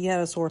yesterday that he had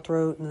a sore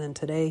throat, and then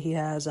today he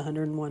has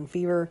 101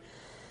 fever.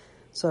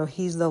 So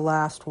he's the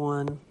last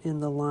one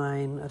in the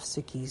line of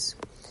sickies.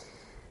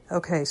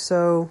 Okay,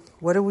 so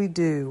what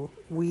do?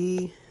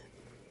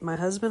 My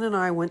husband and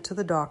I went to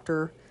the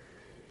doctor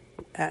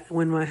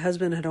when my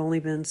husband had only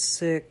been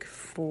sick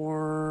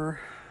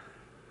for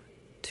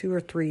 2 or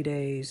 3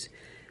 days,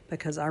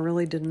 because I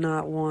really did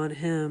not want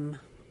him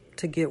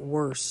to get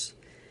worse.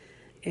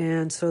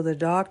 And so the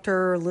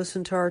doctor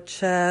listened to our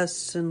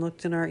chests and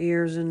looked in our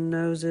ears and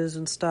noses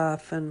and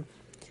stuff. And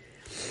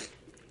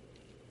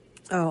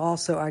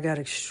also I got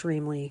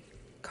extremely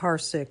car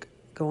sick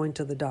going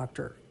to the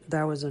doctor.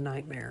 That was a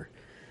nightmare.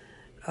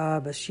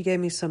 But she gave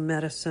me some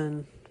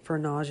medicine for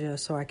nausea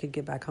so I could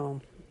get back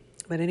home.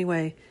 But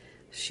anyway,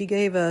 she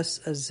gave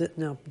us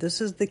now, this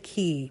is the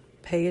key.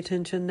 Pay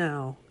attention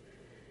now.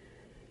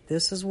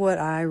 This is what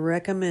I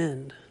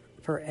recommend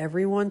for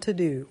everyone to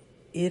do.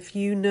 If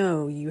you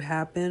know you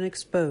have been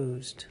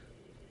exposed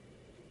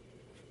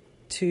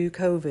to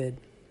COVID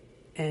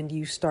and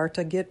you start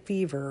to get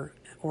fever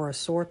or a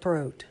sore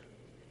throat,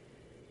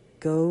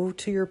 go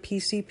to your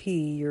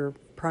PCP, your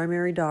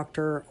primary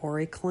doctor, or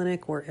a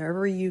clinic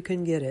wherever you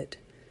can get it,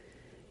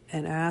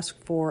 and ask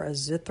for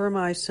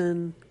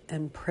azithromycin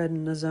and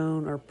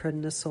prednisone or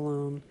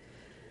prednisolone.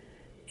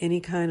 Any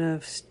kind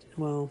of,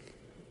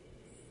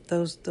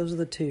 those are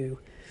the two.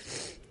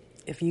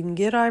 If you can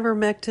get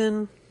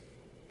ivermectin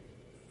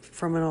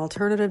from an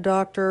alternative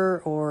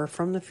doctor or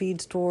from the feed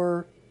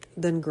store,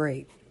 then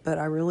great. But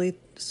I really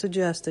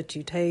suggest that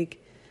you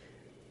take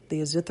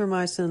the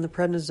azithromycin and the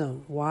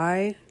prednisone.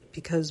 Why?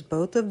 Because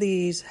both of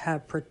these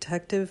have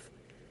protective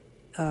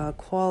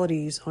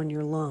qualities on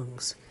your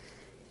lungs.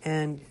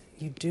 And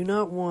You do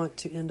not want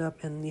to end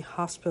up in the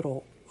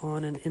hospital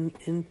on an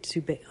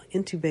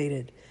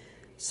intubated.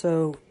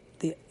 So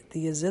the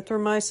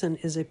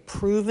azithromycin is a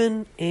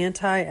proven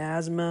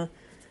anti-asthma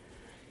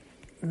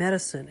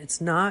medicine.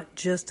 It's not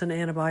just an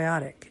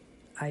antibiotic.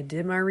 I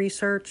did my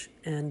research,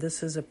 and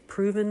this is a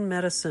proven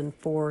medicine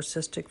for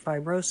cystic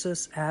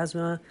fibrosis,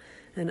 asthma,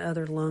 and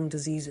other lung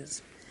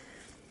diseases.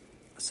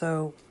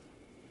 So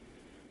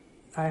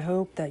I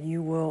hope that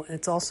you will.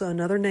 It's also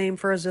another name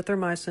for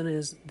azithromycin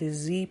is the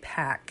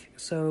Z-Pak.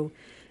 So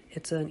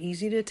it's an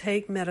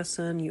easy-to-take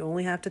medicine. You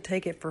only have to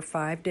take it for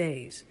 5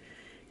 days,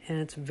 and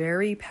it's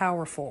very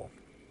powerful.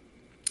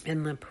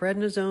 And the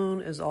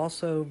prednisone is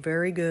also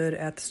very good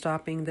at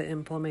stopping the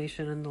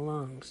inflammation in the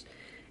lungs,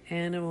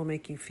 and it will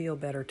make you feel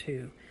better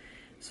too.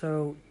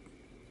 So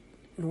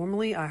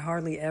normally I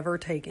hardly ever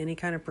take any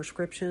kind of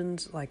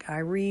prescriptions. Like, I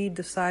read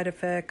the side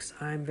effects.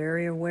 I'm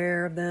very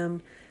aware of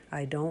them.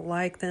 I don't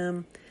like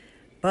them.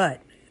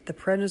 But the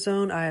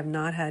prednisone, I have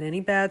not had any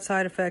bad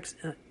side effects.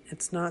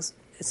 It's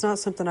not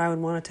something I would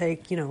want to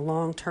take,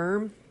 long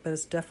term, but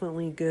it's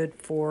definitely good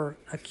for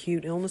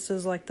acute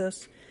illnesses like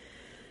this.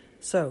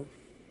 So,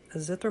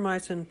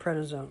 azithromycin,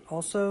 prednisone.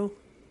 Also,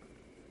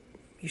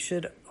 you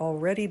should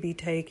already be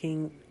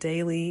taking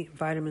daily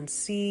vitamin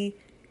C,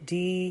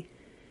 D,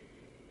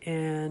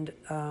 and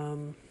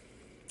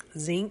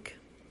zinc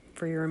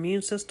for your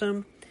immune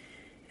system.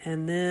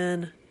 And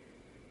then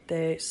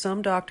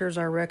some doctors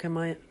are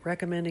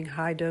recommending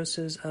high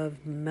doses of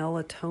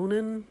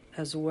melatonin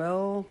as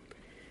well.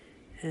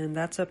 And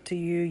that's up to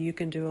you. You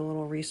can do a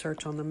little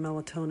research on the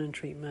melatonin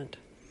treatment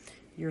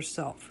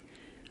yourself.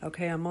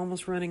 Okay, I'm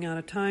almost running out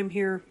of time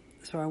here.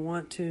 So I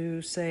want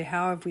to say,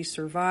 how have we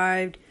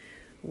survived?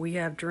 We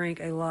have drank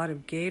a lot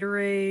of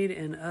Gatorade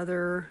and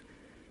other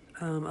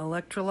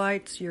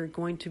electrolytes. You're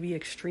going to be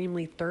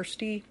extremely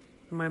thirsty.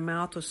 My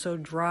mouth was so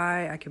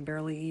dry, I could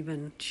barely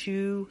even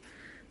chew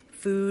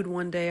food.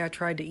 One day I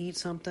tried to eat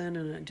something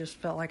and it just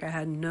felt like I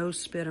had no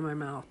spit in my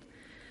mouth.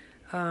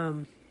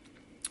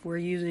 We're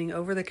using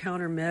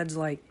over-the-counter meds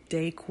like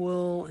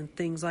Dayquil and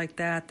things like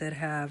that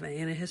have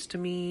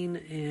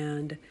antihistamine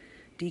and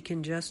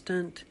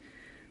decongestant,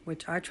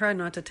 which I tried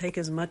not to take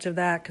as much of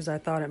that because I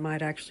thought it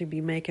might actually be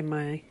making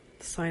my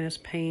sinus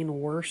pain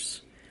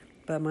worse.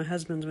 But my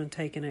husband's been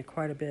taking it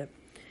quite a bit.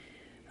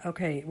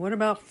 Okay, what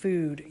about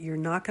food? You're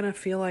not going to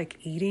feel like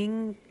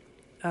eating,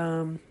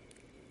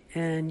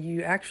 and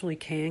you actually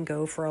can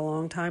go for a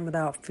long time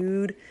without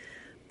food.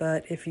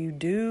 But if you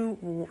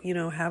do,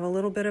 have a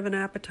little bit of an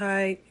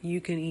appetite, you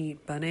can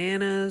eat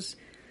bananas.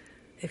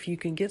 If you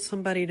can get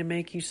somebody to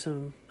make you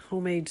some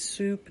homemade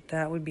soup,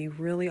 that would be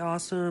really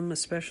awesome,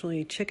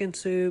 especially chicken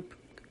soup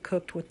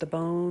cooked with the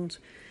bones.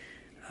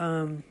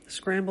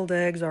 Scrambled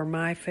eggs are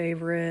my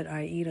favorite.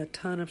 I eat a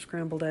ton of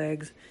scrambled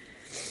eggs.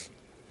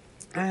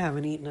 I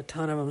haven't eaten a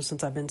ton of them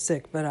since I've been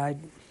sick, but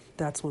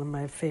that's one of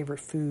my favorite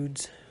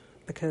foods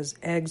because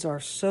eggs are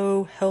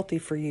so healthy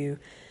for you.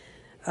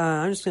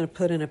 I'm just going to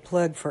put in a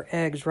plug for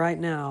eggs right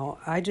now.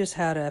 I just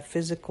had a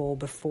physical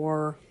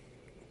before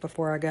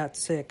I got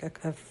sick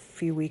a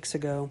few weeks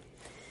ago.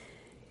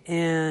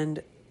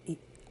 And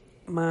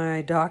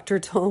my doctor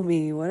told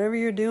me, whatever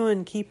you're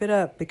doing, keep it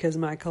up, because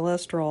my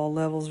cholesterol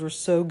levels were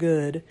so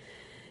good.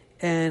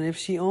 And if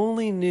she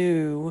only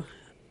knew,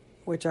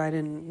 which I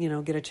didn't,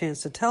 get a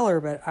chance to tell her,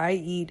 but I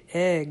eat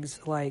eggs,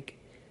 like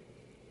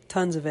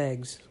tons of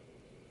eggs.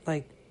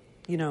 Like,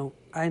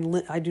 I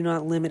do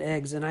not limit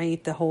eggs, and I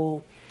eat the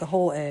whole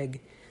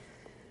egg.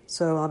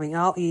 So,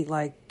 I'll eat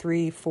like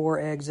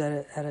 3-4 eggs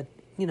at a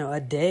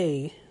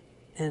day,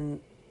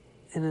 and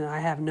I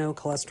have no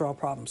cholesterol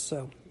problems.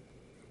 So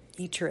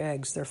eat your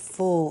eggs. They're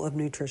full of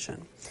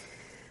nutrition.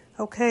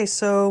 Okay,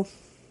 so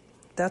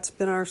that's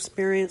been our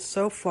experience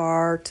so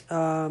far.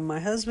 My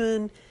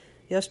husband,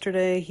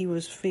 yesterday, he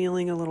was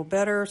feeling a little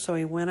better, so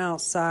he went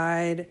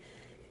outside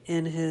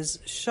in his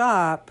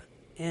shop,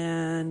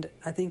 and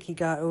I think he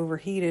got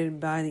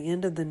overheated. By the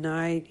end of the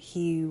night,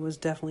 he was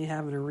definitely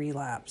having a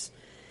relapse.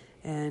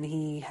 And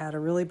he had a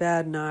really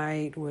bad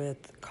night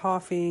with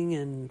coughing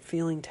and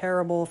feeling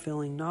terrible,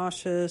 feeling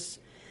nauseous.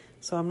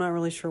 So I'm not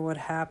really sure what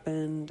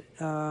happened.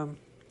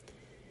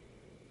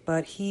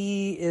 But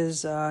he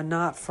is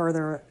not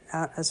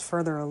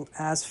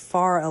as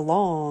far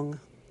along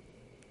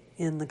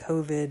in the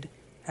COVID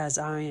as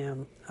I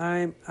am.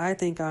 I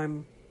think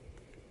I'm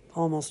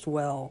almost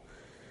well.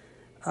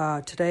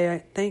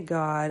 Today, thank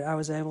God, I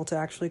was able to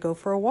actually go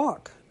for a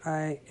walk.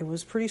 It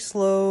was pretty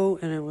slow,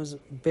 and it was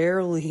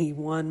barely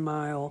 1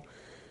 mile.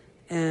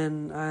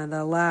 And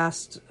the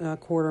last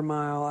quarter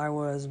mile, I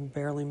was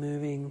barely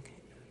moving.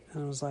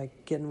 And it was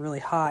like getting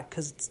really hot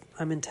because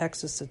I'm in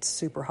Texas. It's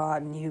super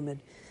hot and humid.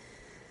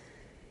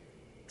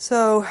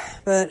 So,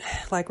 but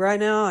like right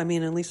now,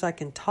 at least I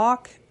can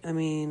talk.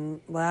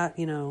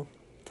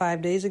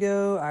 5 days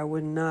ago, I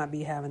would not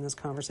be having this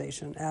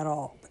conversation at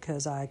all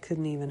because I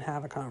couldn't even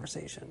have a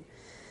conversation.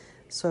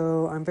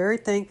 So I'm very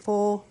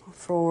thankful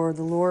for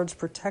the Lord's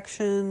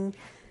protection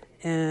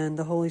and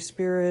the Holy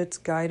Spirit's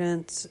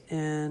guidance.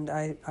 And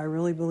I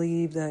really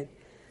believe that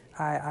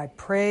I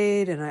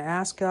prayed and I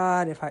asked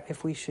God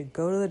if we should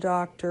go to the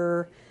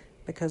doctor,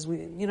 because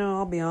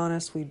I'll be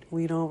honest,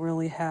 we don't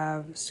really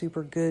have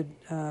super good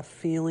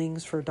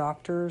feelings for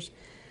doctors,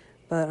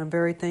 but I'm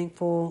very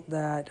thankful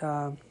that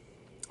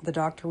the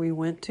doctor we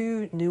went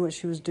to knew what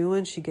she was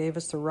doing. She gave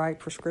us the right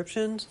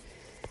prescriptions,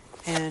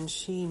 and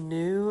she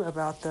knew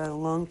about the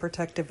lung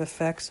protective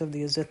effects of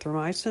the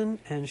azithromycin,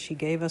 and she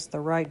gave us the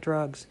right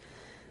drugs.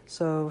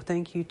 So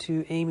thank you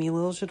to Amy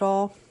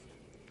Liljadal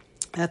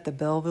at the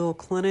Belleville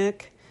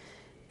Clinic,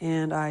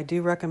 and I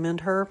do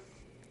recommend her.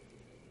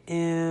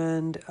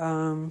 And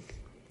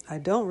I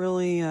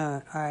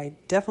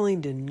definitely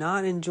did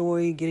not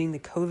enjoy getting the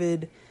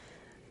COVID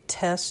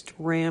test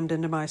rammed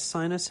into my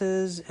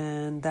sinuses,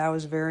 and that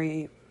was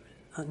very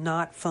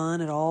not fun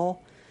at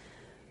all.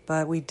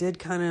 But we did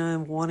kind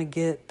of want to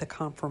get the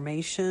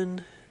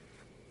confirmation,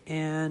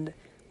 and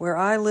where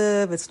I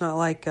live, it's not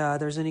like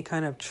there's any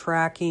kind of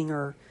tracking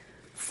or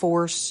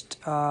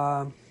forced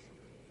quarantining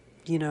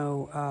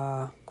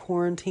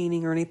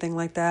or anything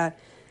like that.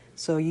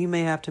 So you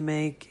may have to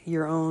make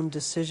your own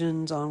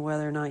decisions on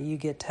whether or not you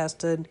get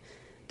tested,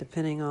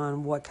 depending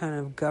on what kind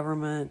of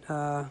government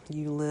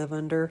you live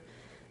under.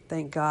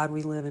 Thank God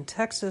we live in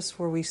Texas,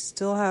 where we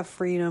still have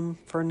freedom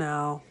for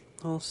now.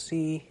 We'll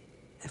see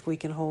if we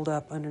can hold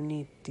up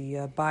underneath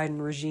the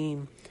Biden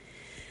regime.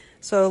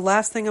 So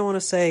last thing I want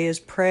to say is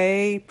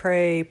pray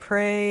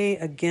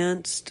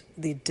against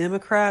the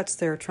Democrats.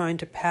 They're trying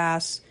to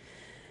pass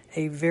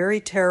a very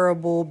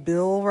terrible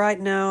bill right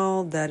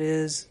now that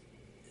is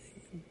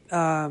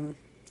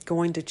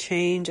going to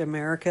change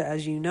America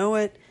as you know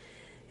it.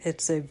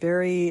 It's a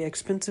very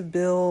expensive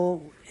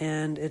bill,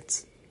 and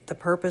the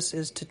purpose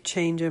is to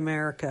change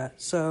America.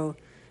 So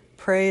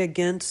pray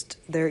against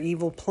their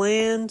evil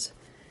plans,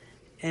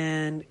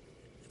 and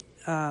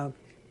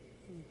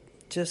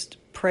just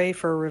pray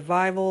for a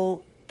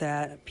revival,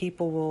 that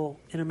people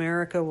in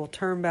America will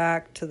turn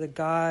back to the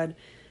God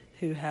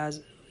who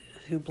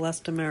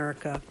blessed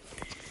America.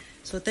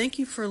 So thank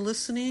you for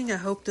listening. I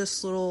hope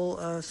this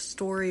little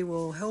story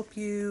will help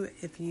you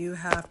if you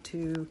have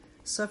to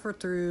suffer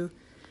through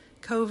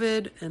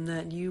COVID, and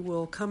that you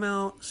will come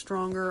out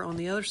stronger on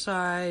the other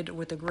side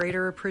with a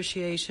greater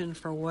appreciation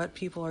for what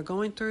people are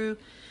going through,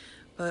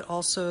 but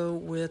also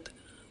with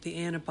the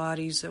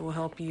antibodies that will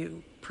help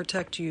you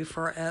protect you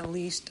for at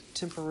least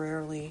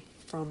temporarily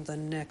from the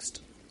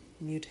next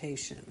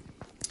mutation.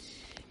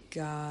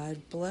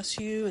 God bless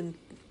you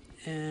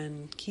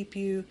and keep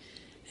you.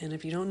 And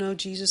if you don't know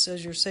Jesus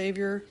as your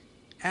Savior,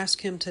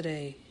 ask Him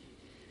today.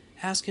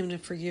 Ask Him to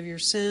forgive your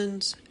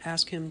sins.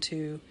 Ask Him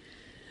to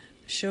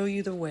show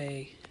you the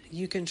way.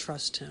 You can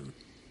trust Him.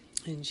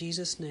 In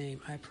Jesus' name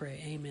I pray.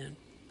 Amen.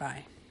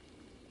 Bye.